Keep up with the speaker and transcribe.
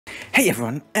Hey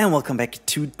everyone, and welcome back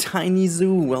to Tiny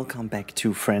Zoo, welcome back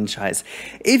to Franchise.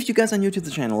 If you guys are new to the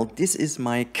channel, this is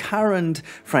my current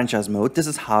franchise mode. This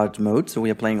is hard mode, so we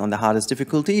are playing on the hardest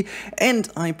difficulty, and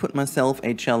I put myself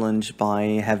a challenge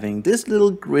by having this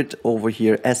little grid over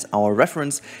here as our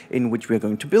reference in which we are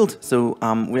going to build. So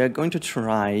we are going to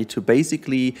try to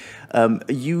basically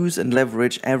use and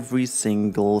leverage every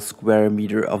single square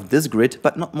meter of this grid,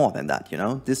 but not more than that, you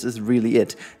know? This is really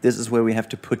it. This is where we have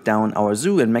to put down our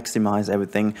zoo and maximize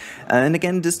everything. And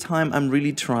again, this time I'm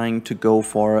really trying to go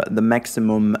for the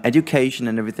maximum education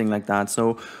and everything like that.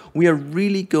 So we are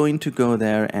really going to go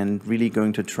there and really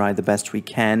going to try the best we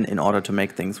can in order to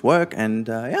make things work. And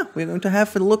yeah, we're going to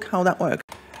have a look how that works.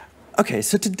 Okay,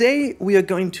 so today we are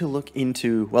going to look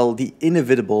into, well, the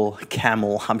inevitable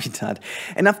camel habitat.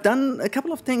 And I've done a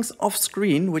couple of things off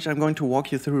screen, which I'm going to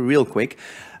walk you through real quick.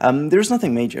 There's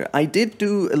nothing major. I did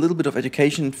do a little bit of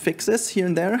education fixes here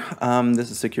and there.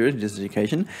 This is security, this is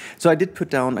education. So I did put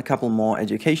down a couple more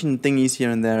education thingies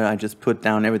here and there. I just put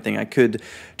down everything I could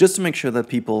just to make sure that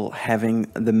people having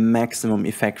the maximum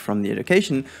effect from the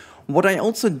education. What I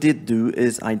also did do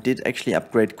is I did actually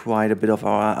upgrade quite a bit of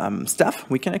our stuff.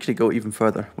 We can actually go even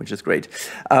further, which is great.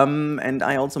 And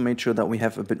I also made sure that we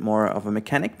have a bit more of a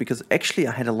mechanic, because actually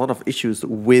I had a lot of issues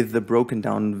with the broken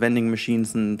down vending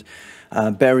machines, and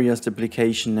barriers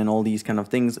duplication and all these kind of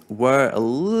things were a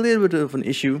little bit of an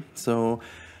issue. So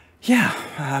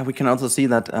yeah, we can also see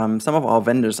that some of our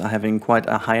vendors are having quite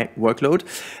a high workload,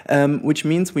 which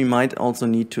means we might also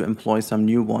need to employ some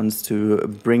new ones to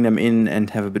bring them in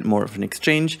and have a bit more of an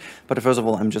exchange. But first of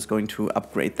all, I'm just going to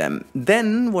upgrade them.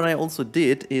 Then what I also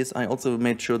did is I also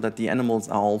made sure that the animals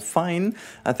are all fine.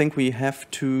 I think we have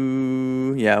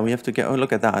to, yeah, we have to get, oh,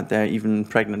 look at that, they're even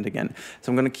pregnant again.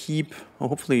 So I'm going to keep,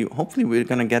 hopefully we're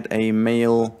going to get a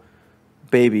male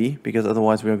baby, because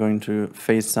otherwise we are going to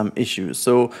face some issues.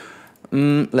 So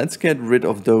let's get rid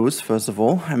of those first of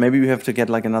all, and maybe we have to get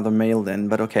like another male then,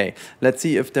 but okay, let's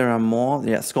see if there are more.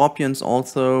 Yeah, scorpions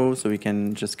also, so we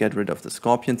can just get rid of the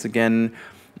scorpions again.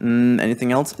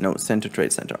 Anything else? No, send to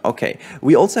trade center. Okay,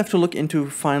 we also have to look into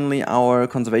finally our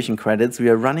conservation credits. We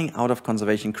are running out of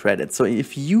conservation credits. So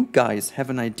if you guys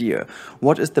have an idea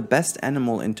what is the best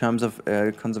animal in terms of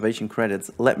conservation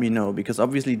credits, let me know, because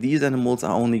obviously these animals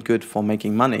are only good for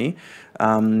making money,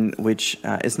 which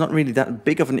is not really that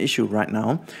big of an issue right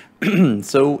now.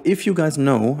 So if you guys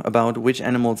know about which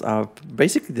animals are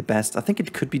basically the best, I think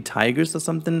it could be tigers or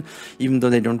something, even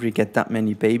though they don't really get that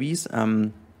many babies.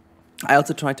 I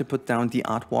also tried to put down the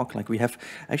artwork, like we have,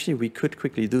 actually we could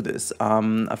quickly do this.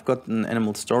 I've got an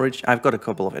animal storage, I've got a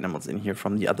couple of animals in here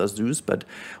from the other zoos, but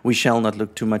we shall not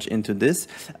look too much into this.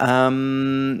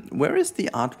 Where is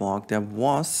the artwork? There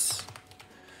was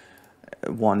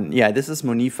one, yeah, this is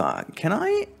Monifa.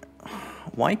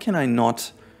 Why can I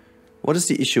not, what is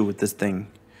the issue with this thing?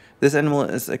 This animal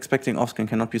is expecting offspring,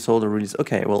 cannot be sold or released.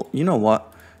 Okay, well, you know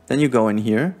what, then you go in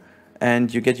here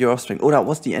and you get your offspring. Oh, that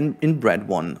was the inbred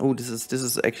one. Oh, this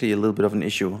is actually a little bit of an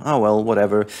issue. Oh, well,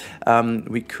 whatever.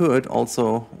 We could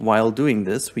also, while doing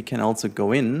this, we can also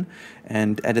go in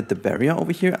and edit the barrier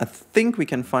over here. I think we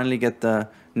can finally get the,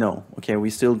 no, okay,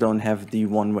 we still don't have the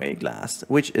one-way glass,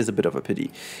 which is a bit of a pity.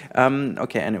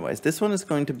 Okay, anyways, this one is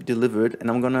going to be delivered,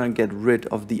 and I'm gonna get rid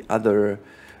of the other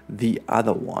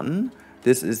one.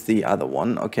 This is the other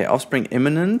one. Okay, offspring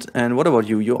imminent. And what about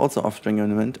you? You're also offspring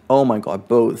imminent. Oh my god,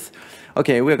 both.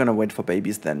 Okay, we're gonna wait for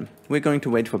babies then. We're going to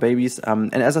wait for babies.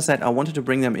 And as I said, I wanted to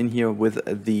bring them in here with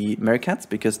the meerkats,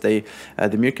 because they,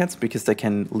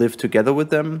 can live together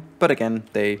with them. But again,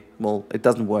 well, it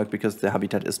doesn't work because the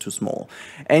habitat is too small.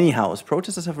 Anyhow,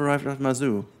 protesters have arrived at my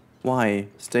zoo. Why?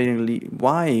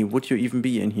 Why would you even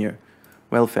be in here?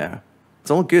 Welfare. It's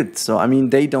all good. So I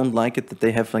mean, they don't like it that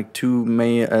they have like two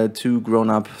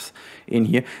grown-ups in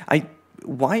here.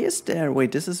 Why is there?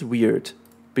 Wait, this is weird,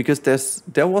 because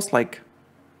there was like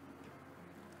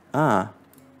okay,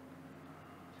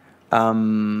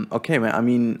 man. I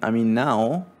mean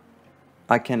now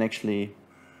I can actually.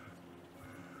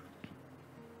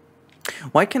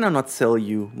 Why can I not sell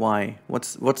you? Why?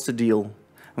 What's the deal?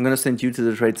 I'm gonna send you to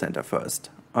the trade center first.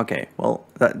 Okay, well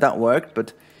that worked,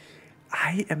 but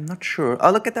I am not sure.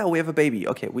 Oh, look at that. We have a baby.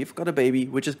 Okay, we've got a baby,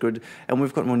 which is good. And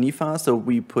we've got Monifa, so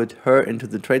we put her into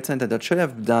the trade center. That should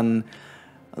have done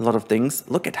a lot of things.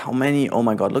 Look at how many. Oh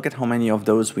my god, look at how many of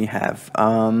those we have.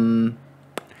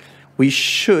 We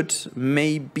should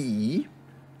maybe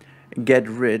get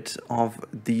rid of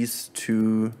these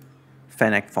two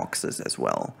fennec foxes as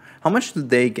well. How much do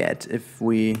they get if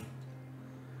we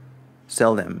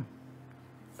sell them?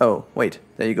 Oh, wait,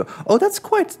 there you go. Oh, that's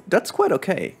quite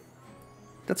okay.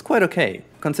 That's quite okay.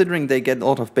 Considering they get a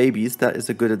lot of babies, that is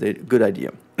a good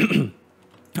idea.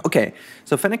 Okay,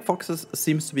 so fennec foxes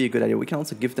seems to be a good idea. We can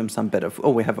also give them some better food.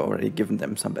 Oh, we have already given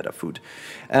them some better food.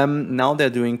 Now they're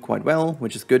doing quite well,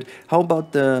 which is good. How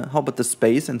about the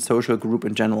space and social group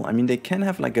in general? I mean, they can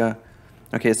have like a...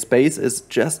 Okay, space is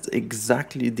just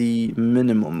exactly the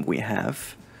minimum we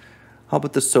have. How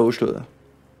about the social?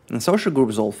 The social group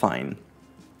is all fine.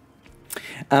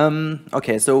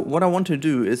 Okay, so what I want to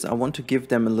do is I want to give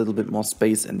them a little bit more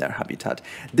space in their habitat.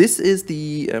 This is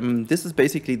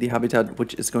basically the habitat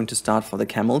which is going to start for the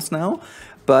camels now,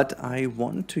 but I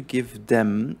want to give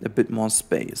them a bit more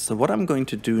space. So what I'm going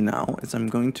to do now is I'm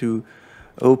going to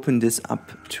open this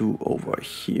up to over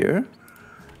here,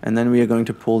 and then we are going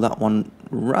to pull that one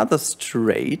rather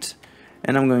straight,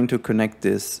 and I'm going to connect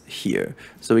this here.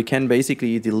 So we can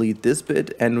basically delete this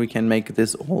bit, and we can make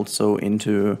this also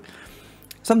into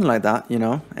something like that, you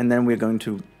know, and then we're going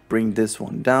to bring this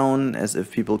one down as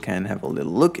if people can have a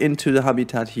little look into the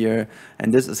habitat here.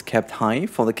 And this is kept high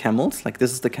for the camels, like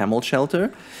this is the camel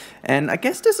shelter. And I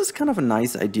guess this is kind of a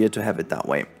nice idea to have it that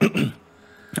way.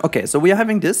 Okay, so we are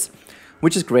having this,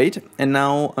 which is great. And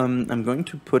now I'm going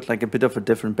to put like a bit of a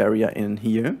different barrier in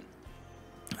here.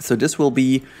 So this will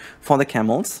be for the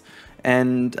camels.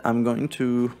 And I'm going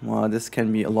to, well, this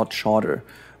can be a lot shorter.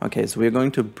 Okay, so we're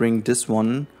going to bring this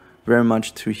one very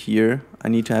much to here. I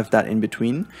need to have that in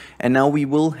between. And now we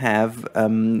will have,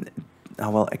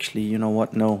 well, actually, you know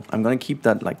what? No, I'm going to keep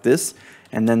that like this.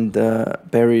 And then the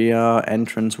barrier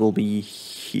entrance will be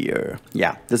here.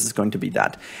 Yeah, this is going to be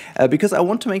that. Because I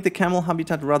want to make the camel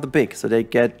habitat rather big, so they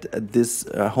get this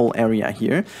whole area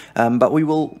here. But we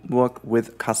will work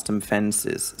with custom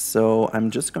fences. So I'm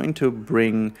just going to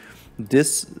bring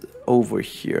this over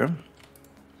here.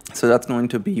 So that's going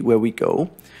to be where we go.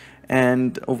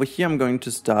 And over here, I'm going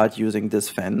to start using this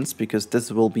fence because this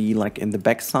will be like in the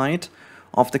backside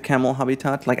of the camel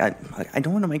habitat. Like I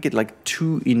don't want to make it like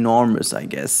too enormous, I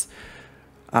guess.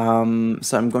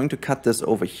 So I'm going to cut this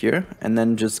over here and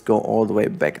then just go all the way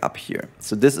back up here.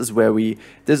 So this is where we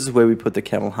put the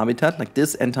camel habitat. Like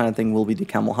this entire thing will be the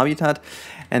camel habitat.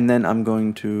 And then I'm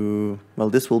going to, well,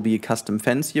 this will be a custom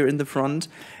fence here in the front.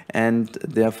 And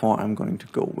therefore I'm going to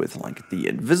go with like the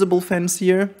invisible fence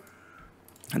here.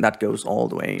 And that goes all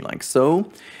the way like so.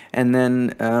 And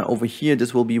then over here,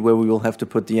 this will be where we will have to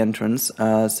put the entrance,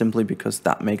 simply because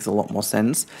that makes a lot more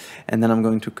sense. And then I'm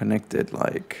going to connect it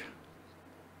like,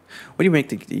 what do you make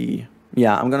the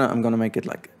yeah, I'm gonna make it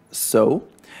like so.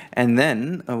 And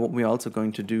then what we're also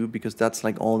going to do, because that's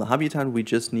like all the habitat, we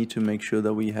just need to make sure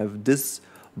that we have this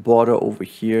border over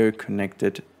here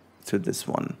connected to this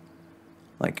one,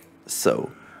 like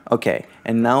so. Okay,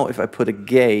 and now if I put a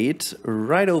gate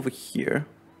right over here,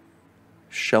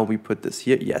 shall we put this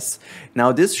here? Yes.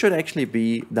 Now this should actually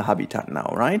be the habitat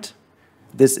now, right?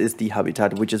 This is the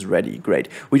habitat, which is ready. Great.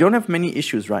 We don't have many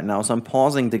issues right now, so I'm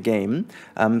pausing the game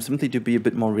simply to be a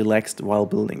bit more relaxed while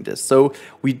building this. So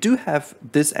we do have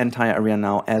this entire area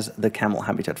now as the camel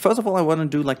habitat. First of all, I want to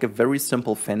do like a very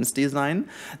simple fence design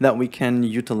that we can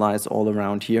utilize all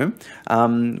around here.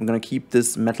 I'm going to keep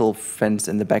this metal fence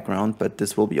in the background, but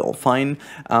this will be all fine.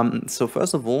 So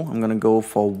first of all, I'm going to go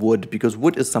for wood, because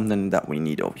wood is something that we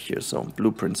need over here. So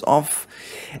blueprints off.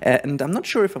 And I'm not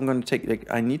sure if I'm going to take, like,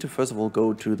 I need to first of all go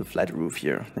to the flat roof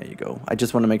here. There you go. I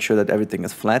just want to make sure that everything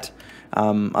is flat.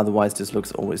 Otherwise, this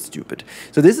looks always stupid.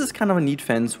 So this is kind of a neat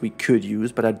fence we could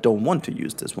use, but I don't want to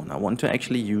use this one. I want to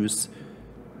actually use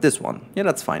this one. Yeah,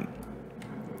 that's fine.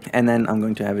 And then I'm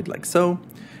going to have it like so.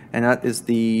 And that is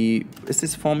the, is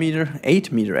this 4 meter?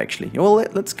 8 meter actually. Well,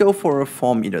 let's go for a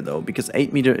 4 meter though, because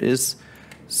 8 meter is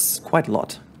quite a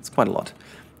lot. It's quite a lot.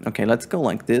 Okay, let's go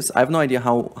like this. I have no idea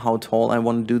how tall I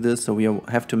want to do this, so we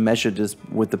have to measure this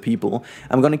with the people.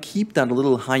 I'm going to keep that a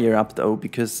little higher up, though,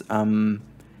 because I've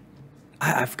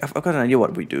got an idea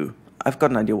what we do. I've got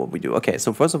an idea what we do. Okay,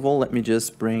 so first of all, let me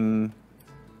just bring...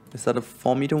 Is that a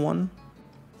 4 meter one?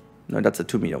 No, that's a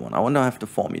 2 meter one. I want to have the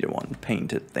 4 meter one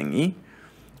painted thingy.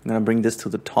 I'm going to bring this to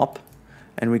the top,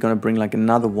 and we're going to bring like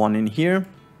another one in here,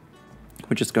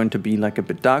 which is going to be like a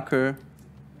bit darker.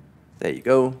 There you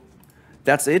go.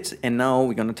 That's it, and now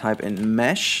we're gonna type in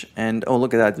mesh, and oh,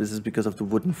 look at that, this is because of the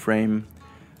wooden frame.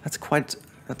 That's quite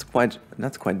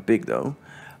big though.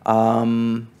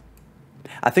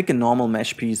 I think a normal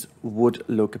mesh piece would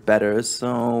look better,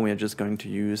 so we're just going to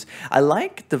use... I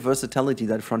like the versatility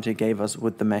that Frontier gave us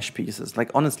with the mesh pieces. Like,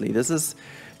 honestly, this is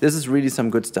really some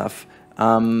good stuff.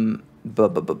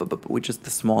 Which is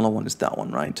the smaller one, is that one,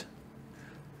 right?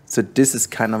 So this is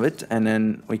kind of it, and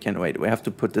then we can wait. We have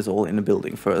to put this all in a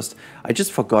building first. I just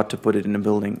forgot to put it in a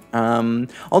building.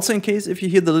 Also, in case if you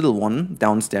hear the little one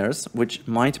downstairs, which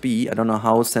might be, I don't know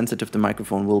how sensitive the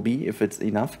microphone will be, if it's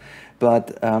enough,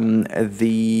 but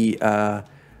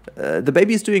the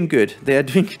baby is doing good.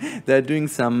 They're doing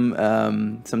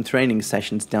some training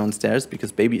sessions downstairs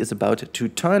because baby is about to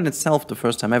turn itself the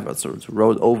first time ever, so to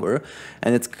roll over,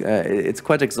 and it's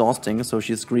quite exhausting. So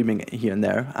she's screaming here and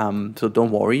there. So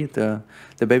don't worry,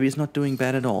 the baby is not doing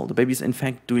bad at all. The baby is in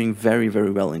fact doing very, very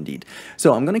well indeed.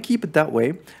 So I'm gonna keep it that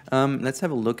way. Let's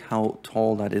have a look how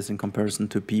tall that is in comparison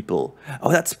to people.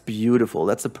 Oh, that's beautiful.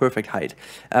 That's the perfect height.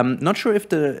 Not sure if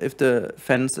the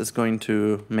fence is going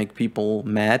to make people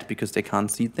mad because they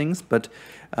can't see things, but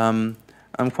I'm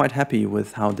quite happy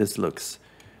with how this looks.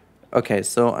 Okay,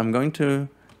 so I'm going to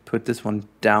put this one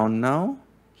down now,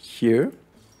 here.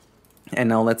 And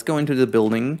now let's go into the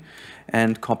building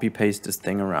and copy paste this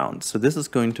thing around. So this is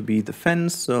going to be the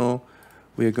fence, so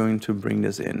we're going to bring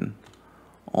this in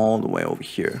all the way over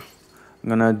here. I'm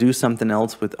gonna do something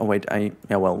else with, oh wait, we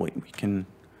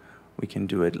can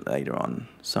do it later on.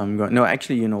 So I'm going, no,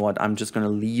 actually, you know what, I'm just gonna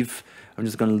leave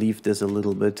this a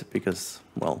little bit because,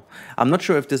 well, I'm not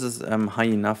sure if this is high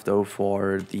enough though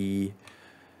for the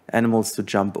animals to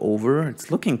jump over. It's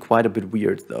looking quite a bit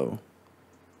weird though.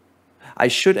 I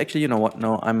should actually, you know what,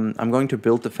 no, I'm going to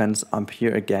build the fence up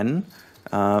here again,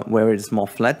 where it is more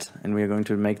flat, and we're going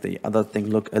to make the other thing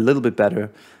look a little bit better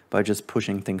by just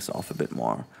pushing things off a bit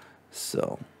more.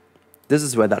 So this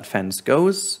is where that fence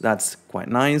goes. That's quite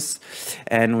nice.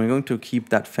 And we're going to keep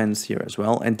that fence here as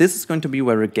well. And this is going to be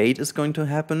where a gate is going to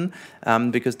happen,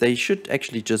 because they should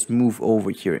actually just move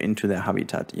over here into their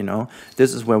habitat, you know.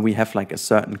 This is where we have like a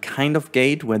certain kind of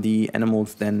gate where the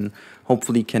animals then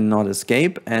hopefully cannot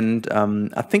escape. And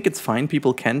I think it's fine.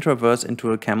 People can traverse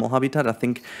into a camel habitat. I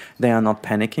think they are not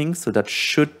panicking, so that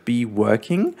should be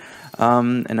working.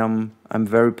 And I'm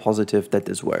very positive that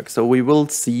this works. So we will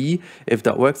see if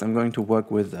that works. I'm going to work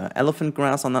with elephant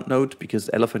grass on that note, because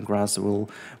elephant grass will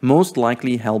most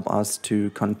likely help us to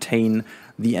contain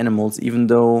the animals, even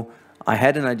though I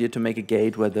had an idea to make a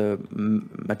gate where the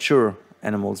mature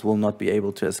animals will not be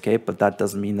able to escape, but that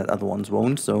doesn't mean that other ones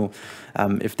won't. So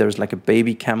if there's like a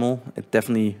baby camel,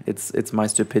 it's my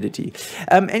stupidity.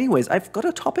 Anyways, I've got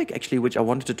a topic actually which I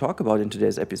wanted to talk about in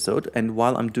today's episode, and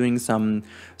while I'm doing some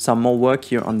more work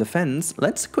here on the fence,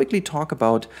 let's quickly talk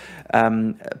about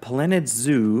Planet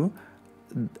Zoo,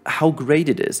 how great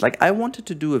it is. Like, I wanted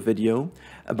to do a video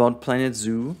about Planet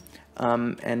Zoo,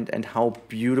 and how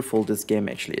beautiful this game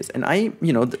actually is. And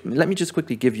let me just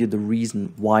quickly give you the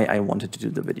reason why I wanted to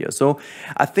do the video. So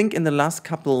I think in the last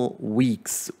couple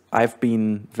weeks, I've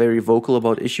been very vocal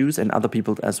about issues, and other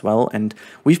people as well. And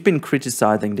we've been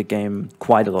criticizing the game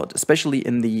quite a lot, especially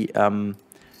in the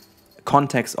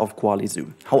context of Koali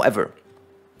Zoo. However,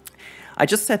 I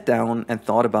just sat down and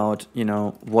thought about,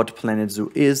 what Planet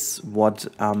Zoo is, what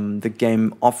the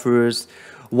game offers,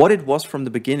 what it was from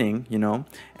the beginning,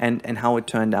 and how it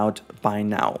turned out by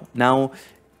now. Now,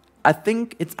 I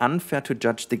think it's unfair to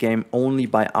judge the game only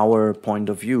by our point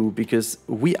of view, because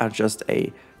we are just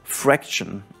a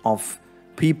fraction of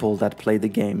people that play the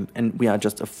game, and we are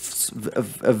just a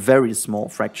very small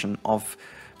fraction of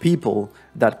people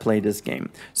that play this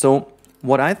game. So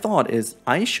what I thought is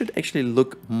I should actually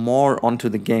look more onto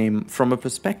the game from a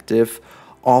perspective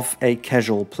of a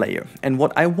casual player. And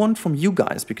what I want from you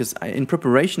guys, because in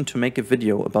preparation to make a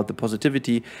video about the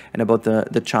positivity and about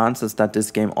the chances that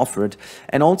this game offered,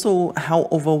 and also how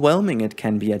overwhelming it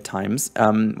can be at times,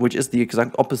 which is the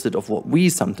exact opposite of what we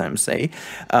sometimes say,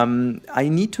 I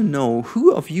need to know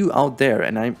who of you out there,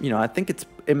 and I think it's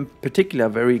in particular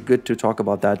very good to talk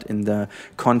about that in the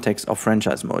context of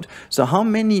franchise mode. So how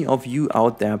many of you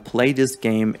out there play this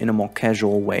game in a more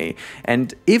casual way?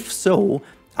 And if so,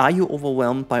 are you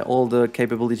overwhelmed by all the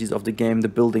capabilities of the game, the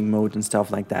building mode and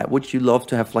stuff like that? Would you love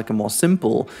to have like a more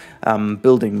simple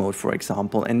building mode, for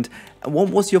example? And what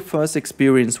was your first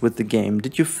experience with the game?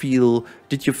 Did you feel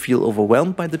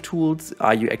overwhelmed by the tools?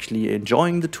 Are you actually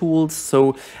enjoying the tools?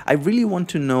 So I really want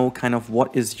to know kind of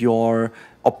what is your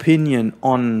opinion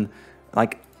on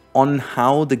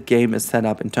how the game is set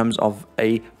up in terms of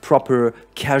a proper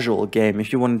casual game,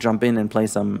 if you want to jump in and play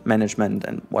some management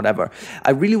and whatever.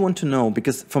 I really want to know,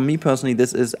 because for me personally,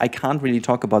 I can't really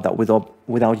talk about that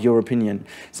without your opinion,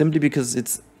 simply because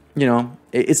it's you know,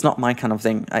 it's not my kind of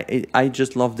thing. I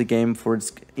just love the game for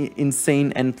its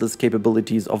insane, endless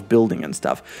capabilities of building and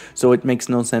stuff. So it makes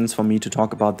no sense for me to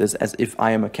talk about this as if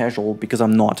I am a casual, because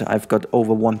I'm not. I've got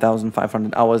over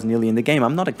 1,500 hours nearly in the game.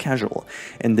 I'm not a casual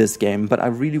in this game, but I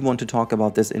really want to talk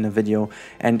about this in a video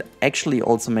and actually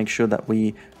also make sure that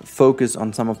we focus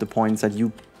on some of the points that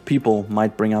you people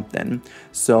might bring up then.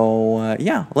 So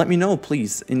yeah, let me know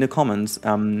please in the comments.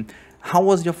 How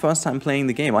was your first time playing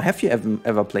the game? Or have you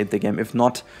ever played the game? If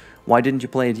not, why didn't you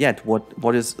play it yet?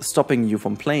 What is stopping you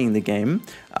from playing the game?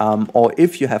 Or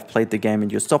if you have played the game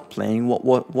and you stopped playing,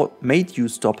 what made you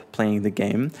stop playing the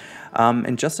game?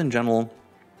 And just in general,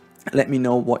 let me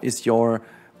know what is your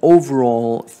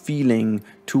overall feeling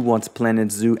towards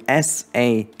Planet Zoo as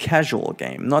a casual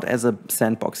game, not as a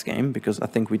sandbox game, because I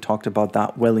think we talked about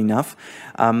that well enough.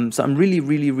 So I'm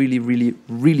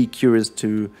really curious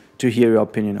to hear your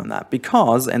opinion on that,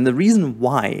 because, and the reason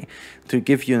why, to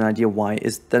give you an idea why,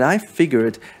 is that I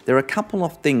figured there are a couple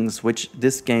of things which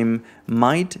this game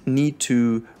might need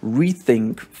to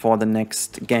rethink for the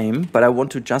next game, but I want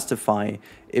to justify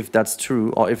if that's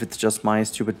true or if it's just my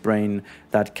stupid brain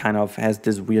that kind of has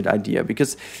this weird idea.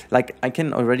 Because like I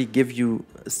can already give you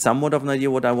somewhat of an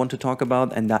idea what I want to talk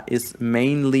about, and that is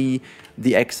mainly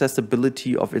the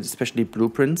accessibility of it, especially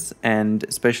blueprints, and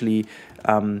especially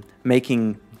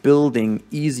making building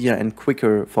easier and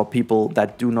quicker for people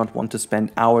that do not want to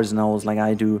spend hours and hours like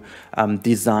I do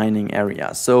designing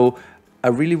areas. So I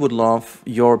really would love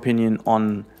your opinion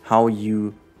on how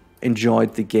you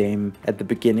enjoyed the game at the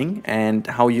beginning and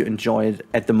how you enjoy it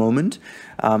at the moment.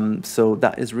 So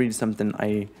that is really something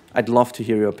I'd love to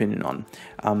hear your opinion on.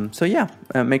 So yeah,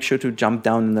 make sure to jump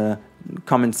down in the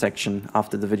comment section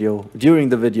after the video, during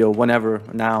the video, whenever,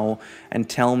 now, and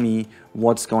tell me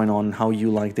what's going on, how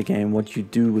you like the game, what you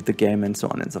do with the game, and so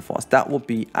on and so forth. That would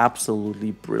be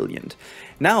absolutely brilliant.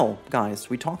 Now,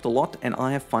 guys, we talked a lot, and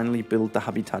I have finally built the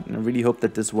habitat, and I really hope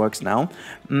that this works now.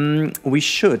 We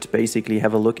should basically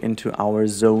have a look into our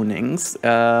zonings.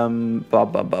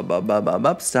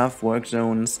 Stuff, work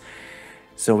zones.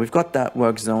 So we've got that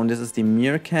work zone. This is the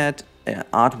meerkat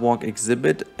artwork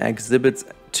exhibit. Exhibits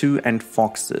 2 and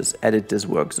foxes. Edit this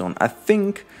work zone. I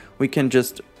think we can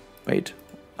just wait.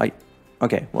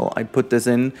 Okay, well, I put this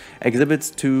in. Exhibits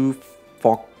 2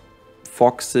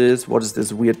 foxes. What is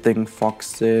this weird thing?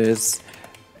 Foxes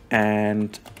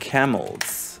and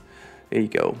camels. There you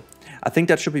go. I think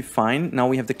that should be fine. Now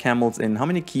we have the camels in. How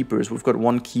many keepers? We've got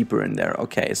 1 keeper in there.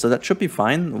 Okay, so that should be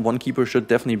fine. 1 keeper should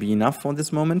definitely be enough for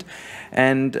this moment.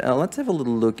 And let's have a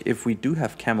little look if we do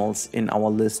have camels in our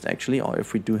list, actually, or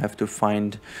if we do have to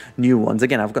find new ones.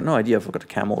 Again, I've got no idea if I've got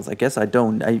camels. I guess I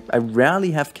don't. I rarely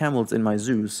have camels in my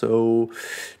zoo, so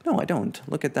no, I don't.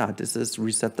 Look at that. This is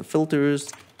reset the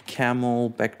filters. Camel,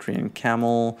 bactrian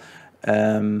camel.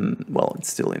 Well,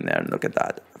 it's still in there. Look at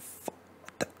that.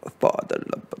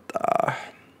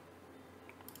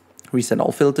 Reset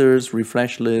all filters,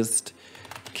 refresh list,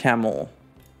 camel.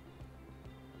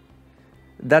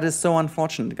 That is so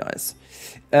unfortunate, guys.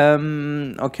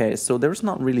 Okay, so there's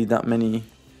not really that many.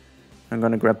 I'm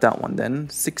gonna grab that one then.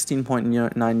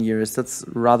 16.9 years, that's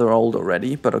rather old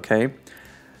already, but okay.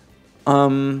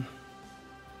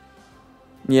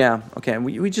 Yeah, okay,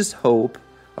 we just hope,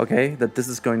 okay, that this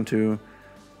is going to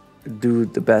do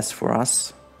the best for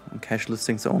us. Cache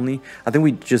listings only. I think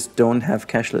we just don't have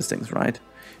cache listings, right?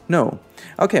 No.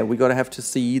 Okay, we gotta have to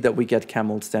see that we get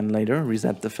camels then later.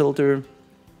 Reset the filter.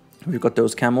 We've got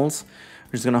those camels.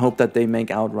 We're just gonna hope that they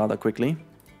make out rather quickly.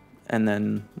 And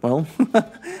then, well,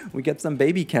 we get some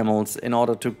baby camels in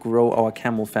order to grow our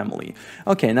camel family.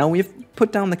 Okay, now we've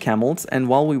put down the camels, and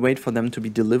while we wait for them to be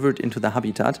delivered into the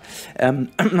habitat,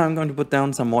 I'm going to put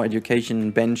down some more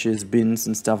education benches, bins,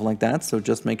 and stuff like that. So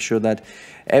just make sure that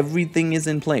everything is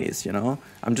in place, you know.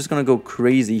 I'm just going to go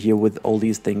crazy here with all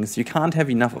these things. You can't have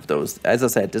enough of those. As I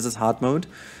said, this is hard mode,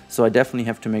 so I definitely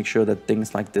have to make sure that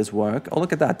things like this work. Oh,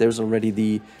 look at that. There's already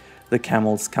the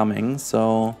camels coming,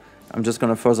 so I'm just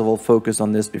going to first of all focus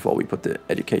on this before we put the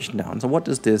education down. So what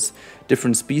is this?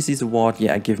 Different species award?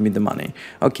 Yeah, give me the money.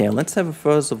 Okay, let's have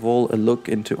first of all a look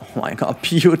into, oh my god,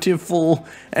 beautiful,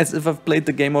 as if I've played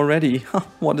the game already.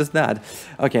 What is that?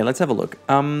 Okay, let's have a look.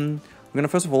 We're going to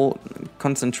first of all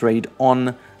concentrate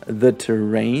on the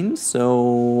terrain.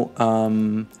 So,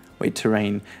 wait,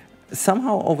 terrain.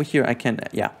 Somehow over here I can,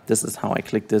 yeah, this is how I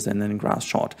click this, and then grass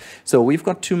short. So we've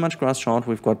got too much grass short,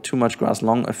 we've got too much grass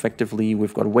long effectively,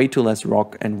 we've got way too less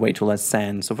rock and way too less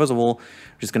sand. So first of all,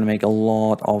 we're just going to make a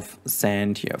lot of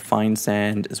sand here. Fine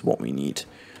sand is what we need.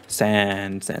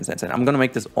 Sand, sand, sand, sand. I'm going to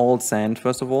make this all sand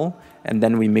first of all, and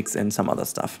then we mix in some other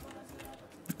stuff.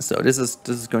 So this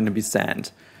is going to be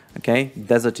sand. Okay,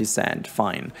 deserty sand,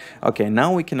 fine. Okay,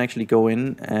 now we can actually go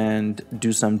in and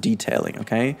do some detailing,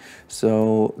 okay?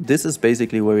 So this is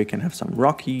basically where we can have some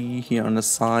rocky here on the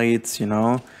sides, you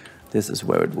know. This is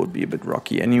where it would be a bit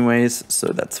rocky anyways, so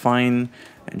that's fine.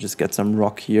 And just get some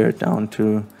rock here down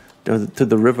to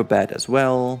the riverbed as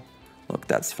well. Look,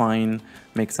 that's fine.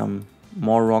 Make some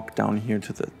more rock down here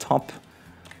to the top.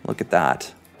 Look at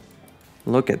that.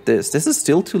 Look at this. This is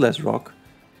still too less rock.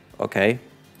 Okay,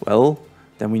 well,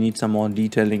 then we need some more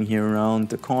detailing here around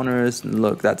the corners.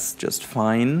 Look, that's just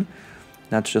fine.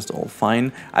 That's just all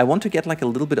fine. I want to get like a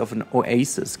little bit of an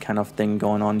oasis kind of thing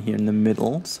going on here in the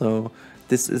middle. So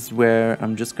this is where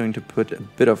I'm just going to put a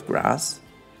bit of grass.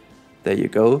 There you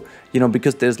go. You know,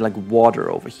 because there's like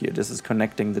water over here. This is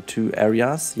connecting the two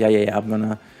areas. Yeah.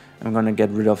 I'm gonna get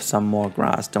rid of some more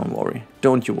grass. Don't worry.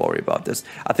 Don't you worry about this.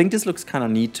 I think this looks kind of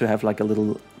neat to have like a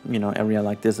little, you know, area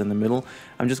like this in the middle.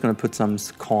 I'm just gonna put some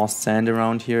coarse sand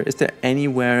around here. Is there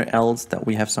anywhere else that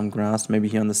we have some grass? Maybe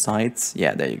here on the sides?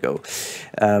 Yeah, there you go.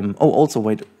 Oh, also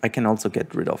wait, I can also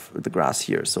get rid of the grass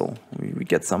here. So we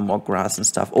get some more grass and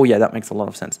stuff. Oh yeah, that makes a lot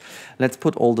of sense. Let's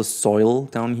put all the soil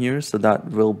down here. So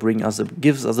that will bring us,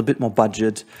 gives us a bit more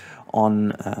budget on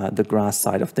the grass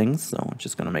side of things. So I'm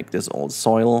just gonna make this all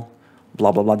soil,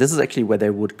 blah blah blah. This is actually where they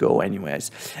would go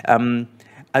anyways.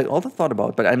 I also thought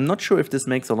about, but I'm not sure if this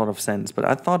makes a lot of sense, but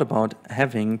I thought about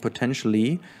having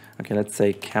potentially, okay, let's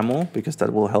say camel, because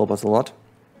that will help us a lot.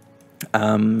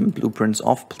 Blueprints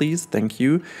off, please. Thank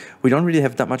you. We don't really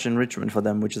have that much enrichment for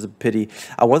them, which is a pity.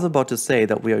 I was about to say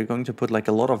that we are going to put like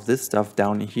a lot of this stuff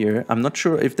down here. I'm not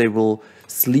sure if they will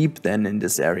sleep then in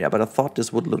this area, but I thought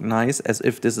this would look nice, as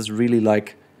if this is really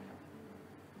like,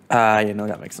 you know,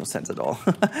 that makes no sense at all.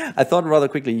 I thought rather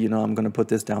quickly, you know, I'm going to put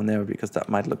this down there because that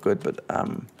might look good, but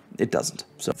it doesn't.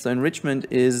 So enrichment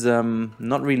is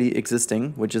not really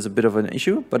existing, which is a bit of an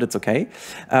issue, but it's okay.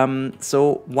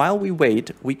 So while we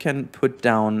wait, we can put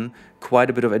down quite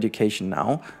a bit of education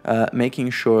now, making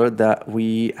sure that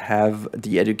we have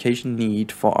the education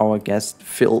need for our guest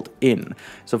filled in.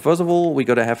 So first of all, we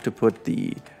have to put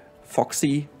the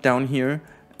Foxy down here.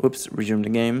 Oops, resume the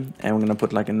game. And we're going to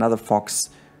put like another Fox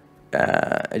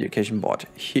education board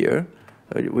here,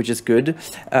 which is good.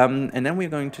 And then we're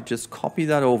going to just copy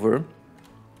that over,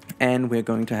 and we're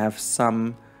going to have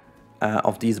some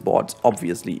of these boards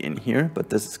obviously in here, but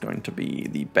this is going to be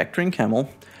the bactrian camel,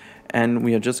 and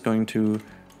we are just going to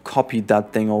copy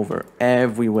that thing over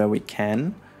everywhere we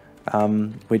can,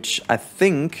 which I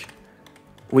think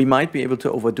we might be able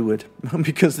to overdo it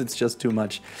because it's just too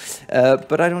much,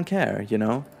 but I don't care, you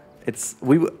know.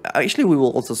 We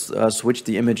will also switch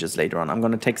the images later on. I'm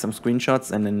going to take some screenshots,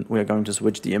 and then we're going to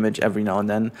switch the image every now and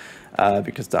then,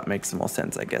 because that makes more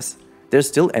sense, I guess. There's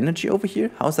still energy over here?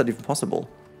 How is that even possible?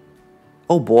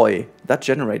 Oh boy, that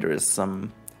generator is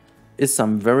some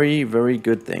very, very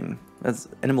good thing. That's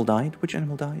animal died? Which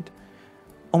animal died?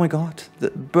 Oh my god, the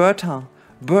Bertha.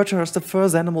 Bertha is the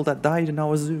first animal that died in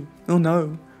our zoo. Oh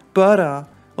no. Bertha,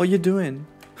 what are you doing?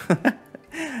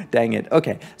 Dang it.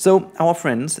 Okay, so our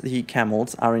friends, the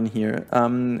camels, are in here.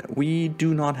 We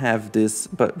do not have this,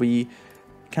 but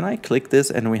can I click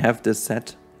this and we have this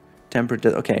set temperature?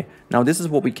 Okay, now this is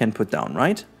what we can put down,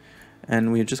 right?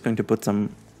 And we're just going to put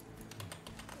some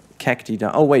cacti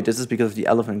down. Oh wait, this is because of the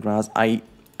elephant grass. I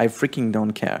freaking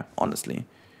don't care, honestly.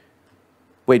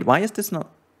 Wait, why is this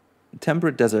not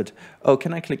temperate desert? Oh,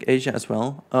 can I click Asia as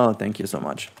well? Oh, thank you so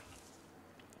much.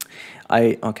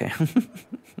 Okay.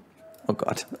 Oh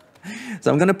god.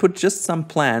 So I'm gonna put just some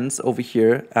plants over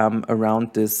here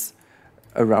around this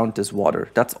water.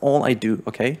 That's all I do,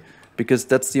 okay? Because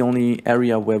that's the only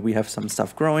area where we have some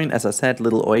stuff growing. As I said,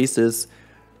 little oasis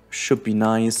should be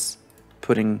nice.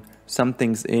 Putting some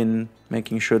things in,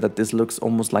 making sure that this looks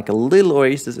almost like a little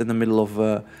oasis in the middle of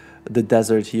the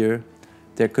desert here.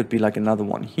 There could be like another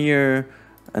one here,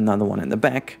 another one in the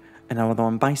back, another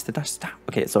one bites the dust.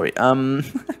 Okay, sorry.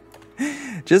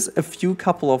 Just a few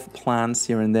couple of plants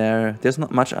here and there. There's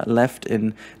not much left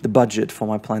in the budget for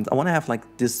my plants. I want to have like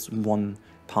this one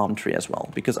palm tree as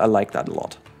well, because I like that a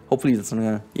lot. Hopefully that's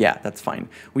gonna, yeah, that's fine.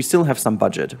 We still have some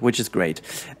budget, which is great.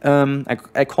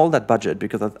 I call that budget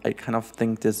because I kind of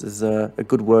think this is a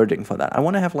good wording for that. I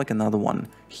want to have like another one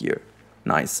here.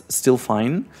 Nice, still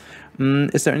fine.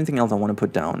 Is there anything else I want to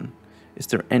put down? Is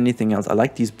there anything else? I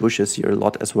like these bushes here a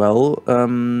lot as well.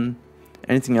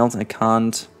 Anything else I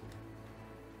can't?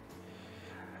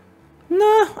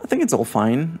 Nah, I think it's all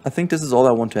fine. I think this is all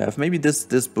I want to have. Maybe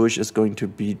this bush is going to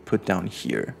be put down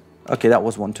here. Okay, that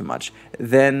was one too much.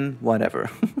 Then, whatever.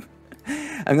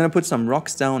 I'm gonna put some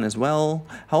rocks down as well.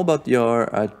 How about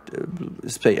your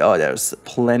space? Oh, there's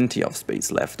plenty of space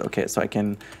left. Okay, so I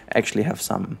can actually have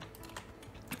some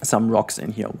rocks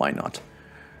in here. Why not?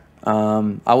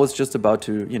 I was just about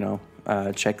to, you know,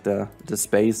 check the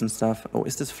space and stuff. Oh,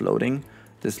 is this floating?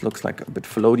 This looks like a bit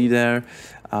floaty there.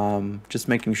 Just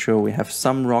making sure we have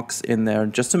some rocks in there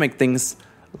just to make things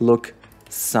look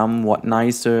somewhat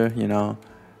nicer, you know.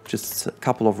 Just a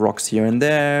couple of rocks here and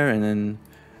there, and then,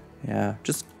 yeah,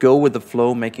 just go with the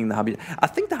flow, making the habitat. I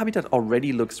think the habitat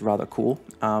already looks rather cool.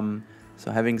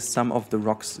 So having some of the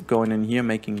rocks going in here,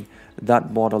 making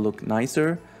that border look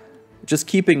nicer. Just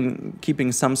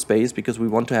keeping some space because we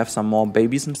want to have some more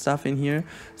babies and stuff in here.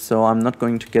 So I'm not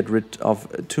going to get rid of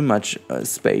too much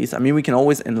space. I mean, we can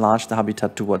always enlarge the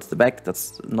habitat towards the back.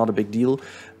 That's not a big deal.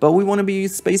 But we want to be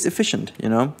space efficient, you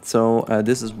know. So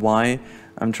this is why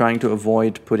I'm trying to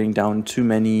avoid putting down too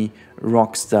many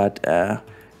rocks that,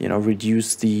 you know,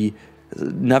 reduce the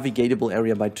navigatable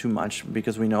area by too much,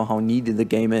 because we know how needy the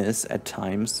game is at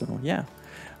times. So yeah.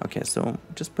 Okay, so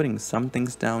just putting some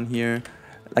things down here.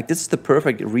 Like, this is the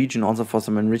perfect region also for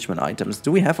some enrichment items.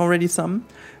 Do we have already some?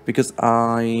 Because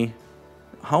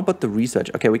how about the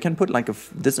research? Okay, we can put like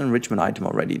this enrichment item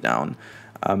already down.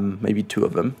 Maybe 2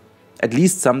 of them. At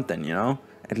least something, you know?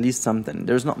 At least something.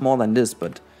 There's not more than this,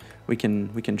 but we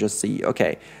can just see.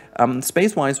 Okay,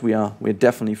 space-wise, we're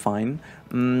definitely fine.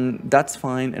 That's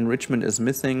fine. Enrichment is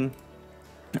missing.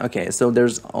 Okay, so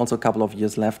there's also a couple of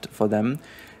years left for them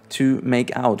to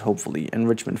make out, hopefully.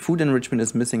 Enrichment. Food enrichment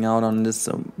is missing out on this,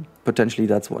 so potentially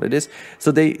that's what it is.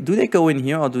 So do they go in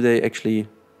here, or do they actually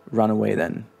run away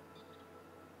then?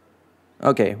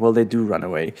 Okay, well, they do run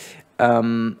away.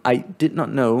 I did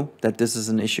not know that this is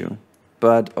an issue,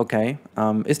 but okay.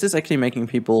 Is this actually making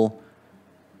people...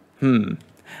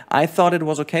 I thought it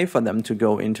was okay for them to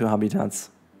go into habitats.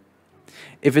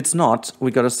 If it's not,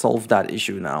 we gotta solve that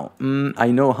issue now. I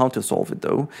know how to solve it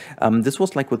though. This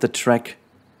was like with the track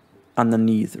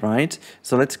underneath, right?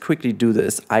 So let's quickly do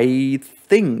this. I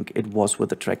think it was with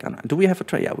the track. Do we have a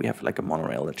track? Yeah, we have like a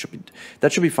monorail. That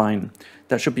should be fine.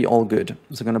 That should be all good.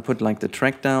 So I'm gonna put like the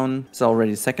track down. It's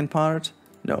already second part.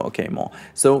 No, okay, more.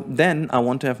 So then I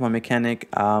want to have my mechanic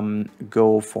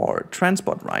go for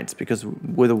transport rights, because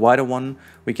with a wider one,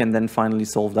 we can then finally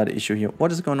solve that issue here.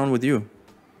 What is going on with you?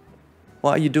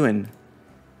 What are you doing?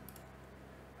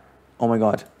 Oh my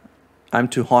god. I'm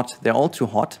too hot. They're all too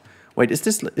hot. Wait, is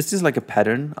this like a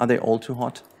pattern? Are they all too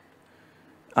hot?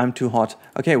 I'm too hot.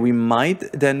 Okay, we might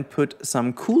then put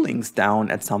some coolings down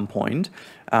at some point.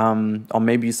 Or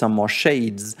maybe some more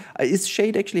shades. Is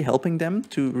shade actually helping them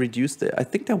to reduce the... I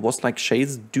think there was like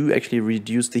shades do actually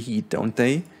reduce the heat, don't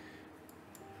they?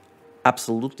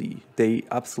 Absolutely. They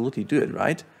absolutely do it,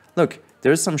 right? Look,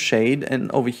 there's some shade,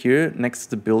 and over here next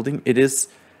to the building, it is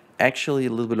actually a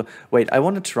little bit... Wait, I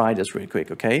want to try this real quick,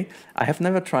 okay? I have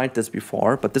never tried this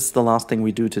before, but this is the last thing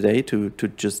we do today to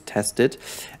just test it.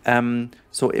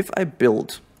 So if I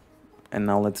build... And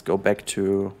now let's go back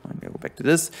to... I'm going to go back to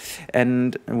this.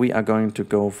 And we are going to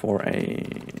go for a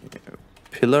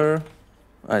pillar.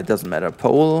 It doesn't matter.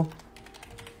 Pole.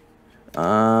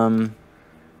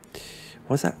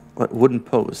 What's that? What, wooden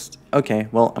post. Okay,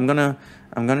 well, I'm gonna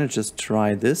just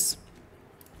try this.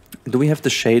 Do we have the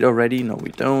shade already? No,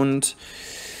 we don't.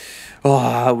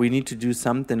 Oh, we need to do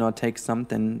something or take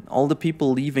something. All the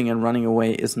people leaving and running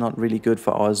away is not really good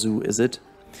for our zoo, is it?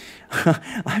 I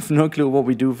have no clue what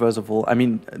we do, first of all. I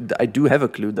mean, I do have a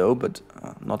clue, though, but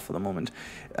not for the moment.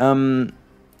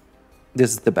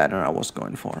 This is the banner I was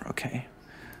going for. Okay.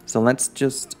 So let's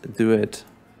just do it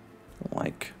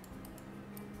like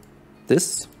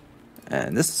this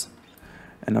and this.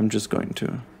 And I'm just going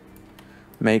to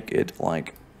make it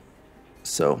like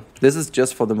so. This is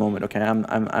just for the moment, okay?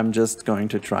 I'm just going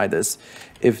to try this,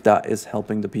 if that is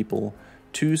helping the people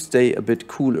to stay a bit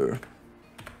cooler.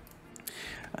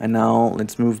 And now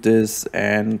let's move this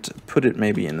and put it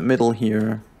maybe in the middle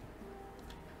here.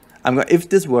 If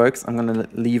this works, I'm gonna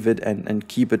leave it and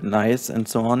keep it nice and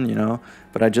so on, you know.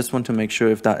 But I just want to make sure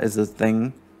if that is a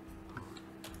thing.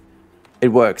 It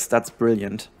works. That's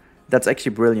brilliant. That's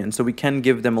actually brilliant. So we can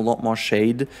give them a lot more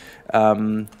shade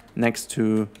next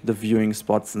to the viewing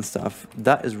spots and stuff.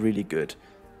 That is really good.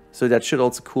 So that should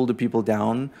also cool the people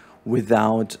down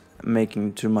without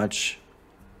making too much.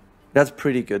 That's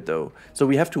pretty good though. So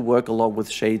we have to work a lot with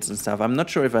shades and stuff. I'm not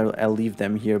sure if I'll leave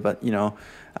them here, but you know,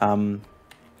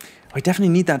 we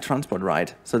definitely need that transport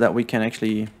ride so that we can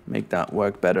actually make that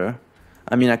work better.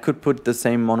 I mean, I could put the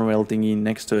same monorail thingy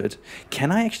next to it.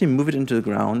 Can I actually move it into the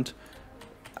ground?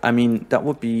 I mean, that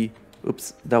would be,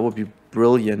 oops, that would be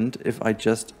brilliant if I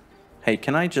just, hey,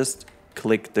 can I just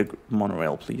click the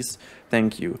monorail, please.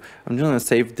 Thank you. I'm just gonna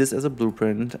save this as a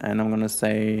blueprint, and I'm gonna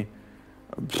say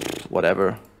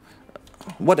whatever.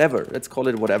 Whatever. Let's call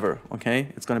it whatever. Okay,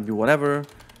 it's gonna be whatever.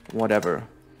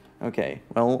 Okay.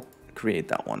 Well, create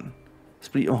that one.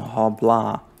 Oh,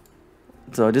 blah.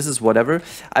 So this is whatever.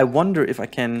 I wonder if I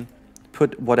can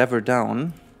put whatever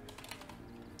down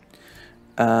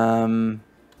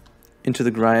into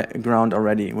the ground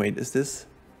already. Wait, is this?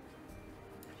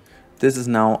 This is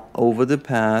now over the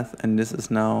path, and this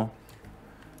is now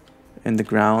in the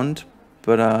ground.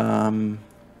 But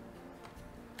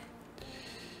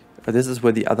this is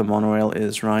where the other monorail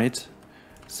is, right?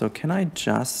 So can I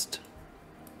just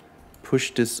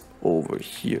push this over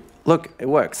here? Look, it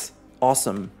works.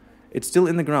 Awesome. It's still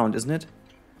in the ground, isn't it?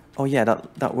 Oh yeah,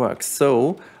 that works.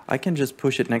 So I can just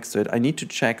push it next to it. I need to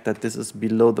check that this is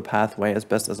below the pathway as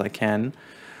best as I can.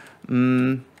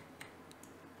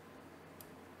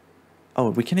 Oh,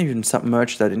 we can even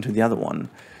submerge that into the other one.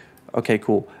 Okay,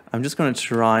 cool. I'm just going to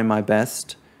try my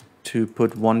best to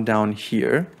put one down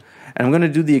here. And I'm going to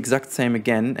do the exact same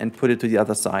again and put it to the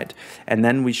other side. And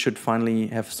then we should finally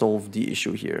have solved the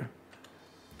issue here.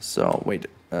 So wait,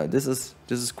 this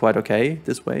is quite okay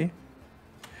this way.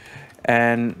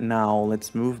 And now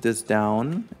let's move this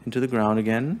down into the ground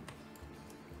again.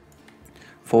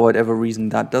 For whatever reason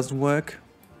that doesn't work.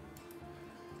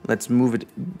 Let's move it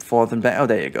forth and back. Oh,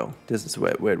 there you go. This is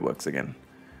where it works again.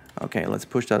 Okay, let's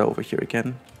push that over here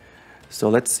again. So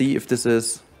let's see if this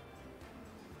is...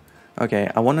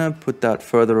 Okay, I want to put that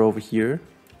further over here.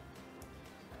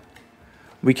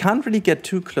 We can't really get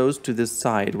too close to this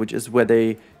side, which is where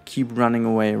they keep running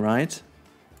away, right?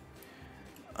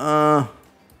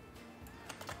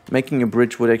 Making a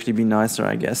bridge would actually be nicer,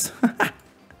 I guess.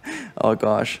 Oh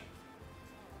gosh.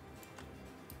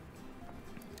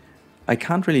 I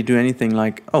can't really do anything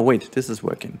like... Oh wait, this is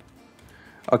working.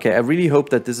 Okay, I really hope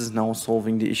that this is now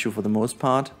solving the issue for the most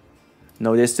part.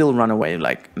 No, they still run away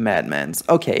like madmans.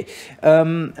 Okay,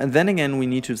 and then again, we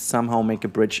need to somehow make a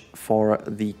bridge for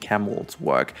the camels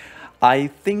work. I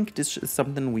think this is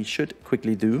something we should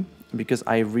quickly do, because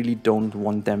I really don't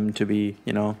want them to be,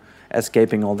 you know,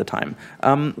 escaping all the time.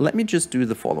 Let me just do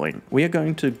the following. We are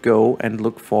going to go and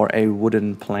look for a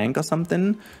wooden plank or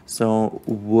something. So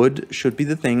wood should be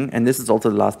the thing, and this is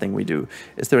also the last thing we do.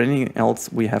 Is there anything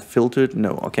else we have filtered?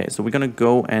 No. Okay, so we're gonna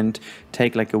go and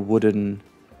take like a wooden...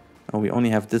 Oh, we only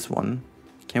have this one.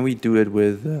 Can we do it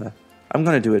with... I'm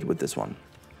gonna do it with this one.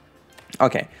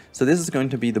 Okay, so this is going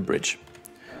to be the bridge.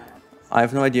 I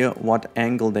have no idea what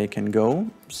angle they can go,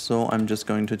 so I'm just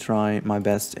going to try my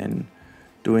best in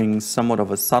doing somewhat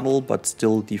of a subtle but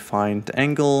still defined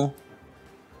angle.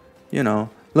 You know,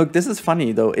 look, this is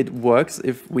funny though. It works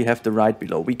if we have the ride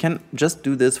below. We can just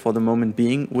do this for the moment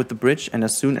being with the bridge, and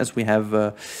as soon as we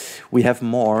have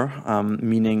more,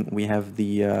 meaning we have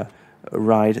the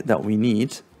ride that we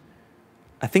need,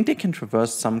 I think they can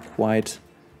traverse some quite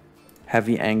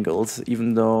heavy angles,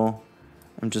 even though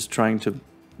I'm just trying to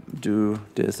do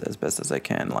this as best as I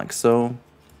can, like so.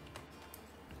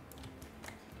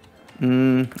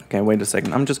 Okay, wait a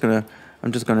second. I'm just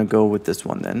gonna go with this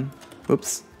one then.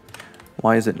 Oops.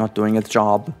 Why is it not doing its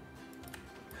job?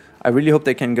 I really hope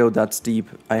they can go that steep.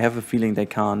 I have a feeling they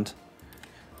can't.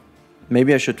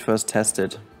 Maybe I should first test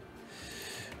it.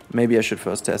 Maybe I should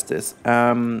first test this.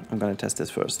 I'm gonna test this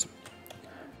first.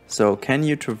 So can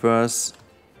you traverse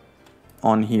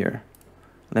on here?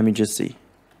 Let me just see.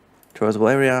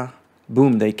 Traversable area.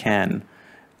 Boom, they can.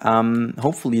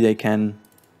 Hopefully they can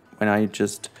when I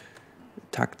just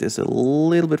tuck this a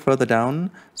little bit further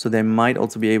down, so they might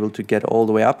also be able to get all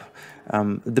the way up.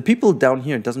 The people down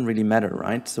here, it doesn't really matter,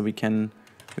 right? So we can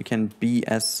be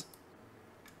as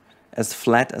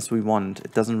flat as we want.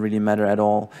 It doesn't really matter at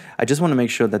all. I just want to make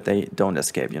sure that they don't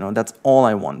escape, you know. That's all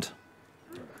I want.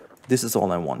 This is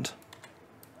all I want.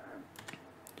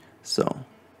 So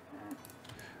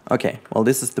okay, well,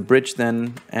 this is the bridge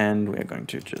then, and we're going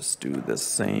to just do the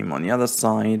same on the other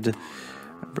side.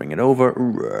 Bring it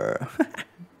over.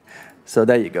 So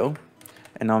there you go.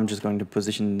 And now I'm just going to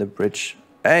position the bridge.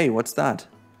 Hey, what's that?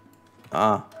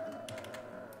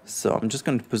 So I'm just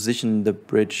going to position the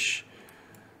bridge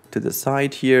to the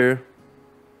side here.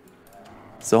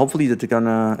 So hopefully that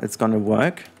it's gonna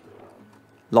work.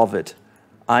 Love it.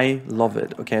 I love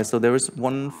it. Okay, so there is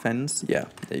one fence. Yeah,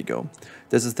 there you go.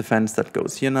 This is the fence that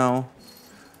goes here now.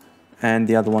 And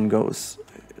the other one goes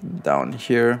down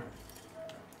here.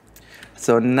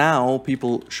 So now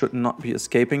people should not be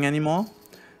escaping anymore,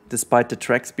 despite the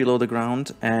tracks below the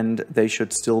ground, and they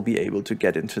should still be able to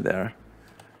get into their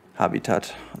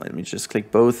habitat. Let me just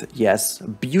click both. Yes,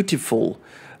 beautiful,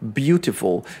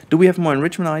 beautiful. Do we have more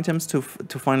enrichment items to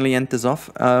finally end this off?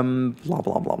 Blah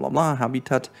blah blah blah blah.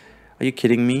 Habitat. Are you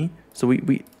kidding me? So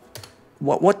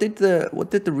what did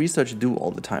the research do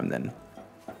all the time then?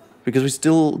 Because we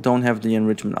still don't have the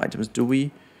enrichment items, do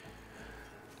we?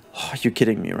 Oh, you're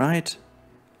kidding me, right?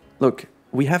 Look,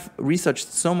 we have researched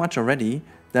so much already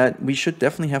that we should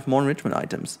definitely have more enrichment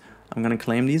items. I'm gonna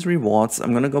claim these rewards.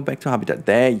 I'm gonna go back to habitat.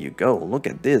 There you go. Look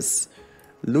at this.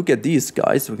 Look at these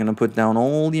guys. We're gonna put down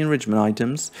all the enrichment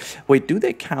items. Wait, do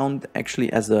they count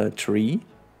actually as a tree?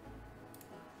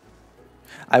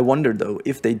 I wonder though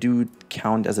if they do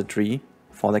count as a tree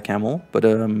for the camel, but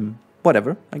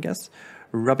whatever, I guess.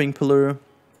 Rubbing pillar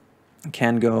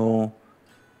can go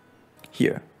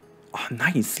here. Oh,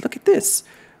 nice. Look at this.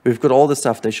 We've got all the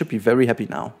stuff. They should be very happy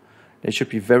now. They should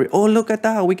be very... Oh, look at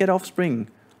that. We get offspring.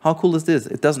 How cool is this?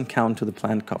 It doesn't count to the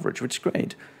plant coverage, which is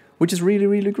great. Which is really,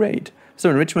 really great. So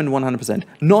enrichment 100%.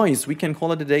 Nice. We can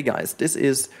call it a day, guys. This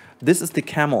is the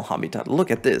camel habitat.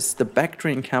 Look at this. The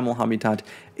bactrian camel habitat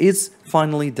is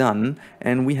finally done.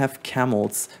 And we have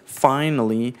camels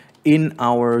finally in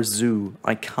our zoo.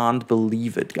 I can't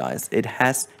believe it, guys. It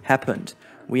has happened.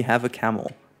 We have a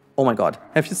camel. Oh my god.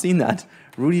 Have you seen that?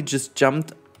 Rudy just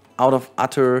jumped out of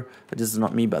utter, this is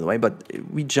not me by the way, but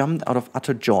we jumped out of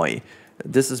utter joy.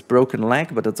 This is broken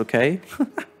leg, but that's okay.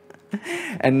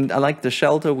 And I like the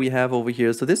shelter we have over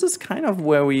here. So this is kind of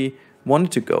where we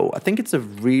wanted to go. I think it's a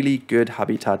really good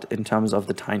habitat in terms of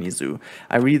the tiny zoo.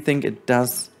 I really think it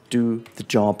does do the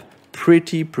job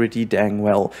pretty dang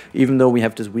well, even though we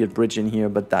have this weird bridge in here,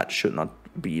 but that should not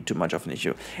be too much of an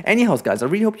issue. Anyhow, guys, I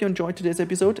really hope you enjoyed today's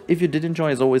episode. If you did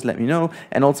enjoy, as always, let me know.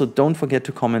 And also don't forget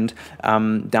to comment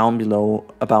down below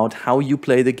about how you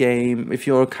play the game. If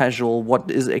you're casual, what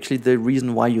is actually the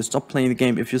reason why you stop playing the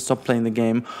game, if you stop playing the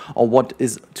game, or what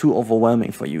is too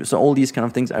overwhelming for you. So all these kind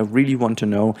of things I really want to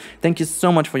know. Thank you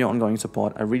so much for your ongoing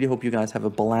support. I really hope you guys have a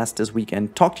blast this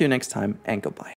weekend. Talk to you next time, and goodbye.